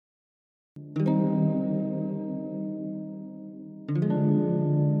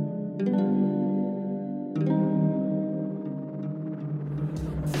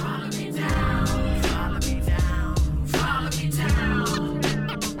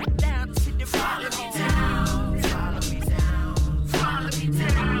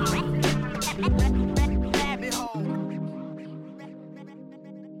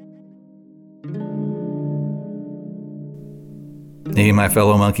Hey, my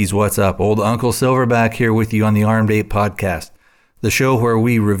fellow monkeys, what's up? Old Uncle Silverback here with you on the Armed Ape Podcast, the show where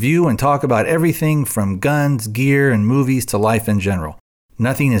we review and talk about everything from guns, gear, and movies to life in general.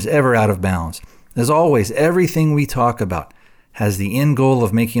 Nothing is ever out of bounds. As always, everything we talk about has the end goal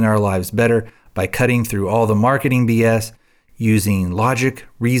of making our lives better by cutting through all the marketing BS using logic,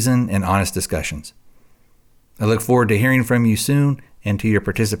 reason, and honest discussions. I look forward to hearing from you soon and to your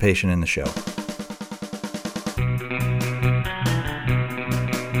participation in the show.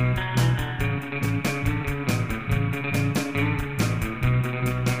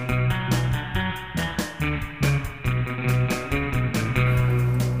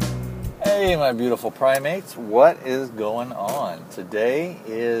 Hey, my beautiful primates, what is going on? Today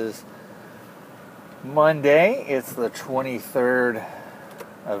is Monday. It's the 23rd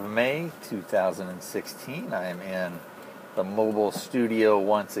of May, 2016. I am in the mobile studio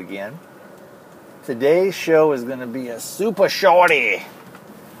once again. Today's show is going to be a super shorty.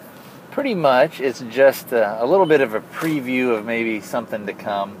 Pretty much, it's just a little bit of a preview of maybe something to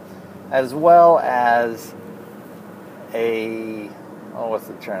come, as well as what's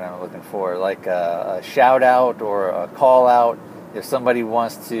the term I'm looking for? Like a shout out or a call out. If somebody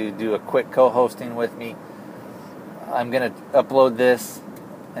wants to do a quick co-hosting with me, I'm going to upload this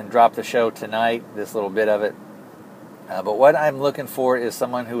and drop the show tonight, this little bit of it. But what I'm looking for is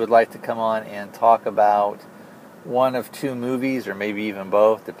someone who would like to come on and talk about one of two movies, or maybe even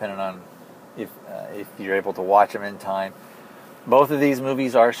both, depending on if you're able to watch them in time. Both of these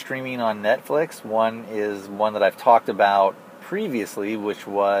movies are streaming on Netflix. One is one that I've talked about previously, which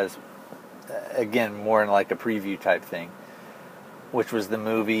was, again, more in like a preview type thing, which was the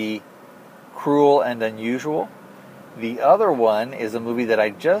movie Cruel and Unusual. The other one is a movie that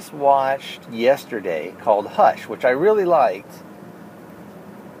I just watched yesterday called Hush, which I really liked.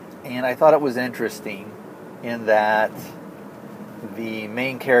 And I thought it was interesting in that the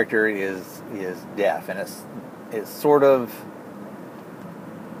main character is deaf, and it's sort of,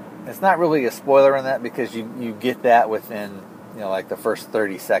 it's not really a spoiler in that, because you get that within, like the first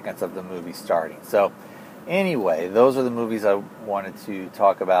 30 seconds of the movie starting. So anyway, those are the movies I wanted to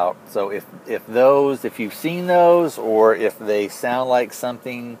talk about. So if you've seen those, or if they sound like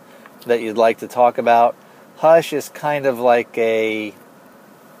something that you'd like to talk about, Hush is kind of like a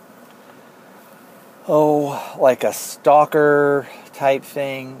stalker type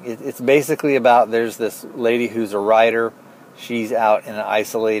thing. It's basically about, there's this lady who's a writer. She's out in an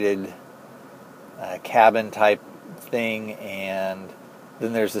isolated cabin type thing, and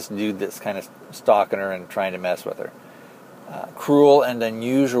then there's this dude that's kind of stalking her and trying to mess with her. Cruel and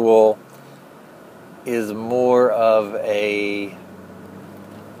Unusual is more of I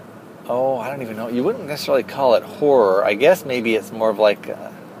don't even know. You wouldn't necessarily call it horror. I guess maybe it's more of like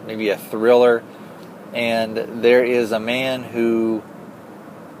maybe a thriller. And there is a man who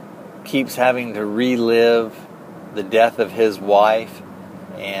keeps having to relive the death of his wife.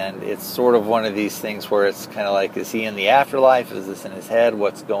 And it's sort of one of these things where it's kind of like, is he in the afterlife? Is this in his head?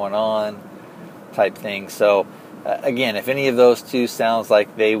 What's going on? Type thing. So, again, if any of those two sounds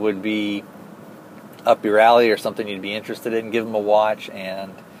like they would be up your alley or something you'd be interested in, give them a watch,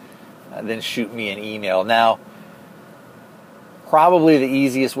 and then shoot me an email. Now, probably the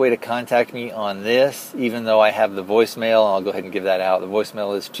easiest way to contact me on this, even though I have the voicemail, I'll go ahead and give that out. The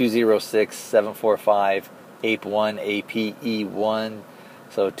voicemail is 206-745-APE1, APE1.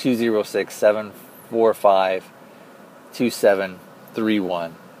 So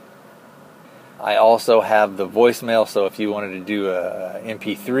 206-745-2731. I also have the voicemail, so if you wanted to do a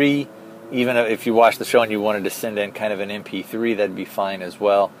MP3, even if you watched the show and you wanted to send in kind of an MP3, that'd be fine as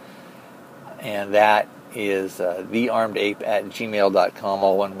well. And that is thearmedape@gmail.com,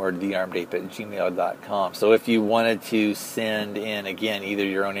 all one word, thearmedape@gmail.com. So if you wanted to send in, again, either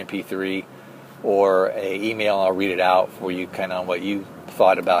your own MP3 or an email, I'll read it out for you, kind of on what you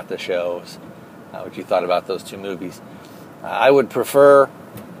thought about the shows, what you thought about those two movies. I would prefer,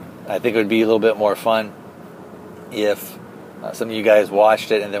 I think it would be a little bit more fun if some of you guys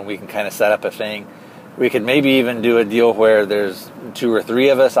watched it, and then we can kind of set up a thing. We could maybe even do a deal where there's 2 or 3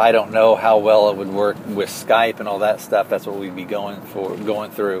 of us. I don't know how well it would work with Skype and all that stuff. That's what we'd be going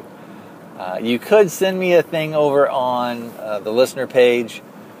through. You could send me a thing over on the listener page,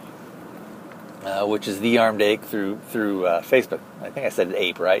 which is The Armed Ape through Facebook. I think I said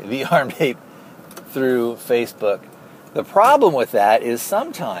ape, right? The Armed Ape through Facebook. The problem with that is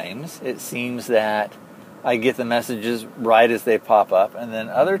sometimes it seems that I get the messages right as they pop up, and then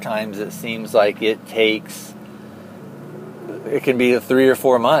other times it seems like it can be 3 or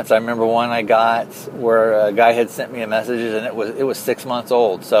 4 months. I remember one I got where a guy had sent me a message, and it was 6 months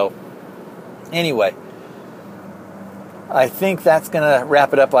old. So anyway, I think that's going to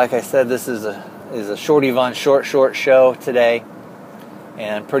wrap it up. Like I said, this is a Shorty Von Short show today,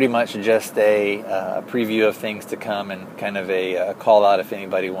 and pretty much just a preview of things to come and kind of a call out if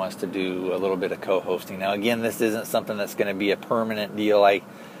anybody wants to do a little bit of co-hosting. Now, again, this isn't something that's going to be a permanent deal.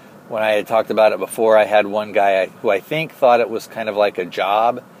 When I had talked about it before, I had one guy who I think thought it was kind of like a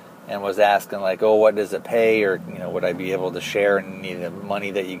job and was asking like, oh, what does it pay? Or, would I be able to share any of the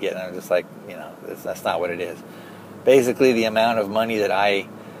money that you get? And I'm just like, that's not what it is. Basically, the amount of money that I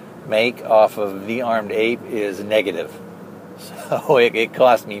make off of The Armed Ape is negative. So it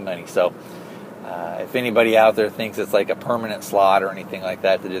costs me money. So if anybody out there thinks it's like a permanent slot or anything like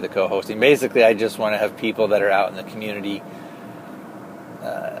that to do the co-hosting, basically I just want to have people that are out in the community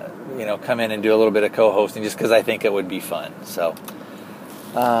come in and do a little bit of co-hosting just because I think it would be fun. So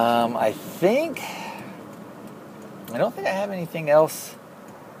I don't think I have anything else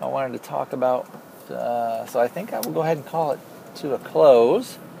I wanted to talk about. So I think I will go ahead and call it to a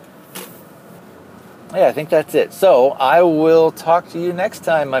close. Yeah, I think that's it. So I will talk to you next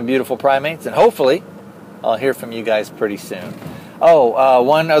time, my beautiful primates, and hopefully I'll hear from you guys pretty soon.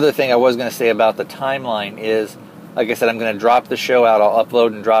 One other thing I was going to say about the timeline is, like I said, I'm going to drop the show out. I'll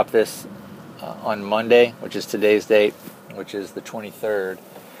upload and drop this on Monday, which is today's date, which is the 23rd.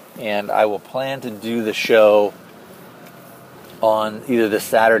 And I will plan to do the show on either the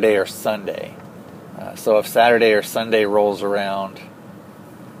Saturday or Sunday. So if Saturday or Sunday rolls around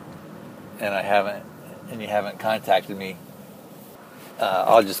and you haven't contacted me,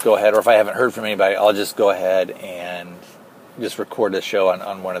 I'll just go ahead, or if I haven't heard from anybody, I'll just go ahead and just record the show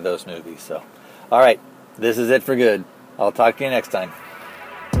on one of those movies. So, all right. This is it for good. I'll talk to you next time.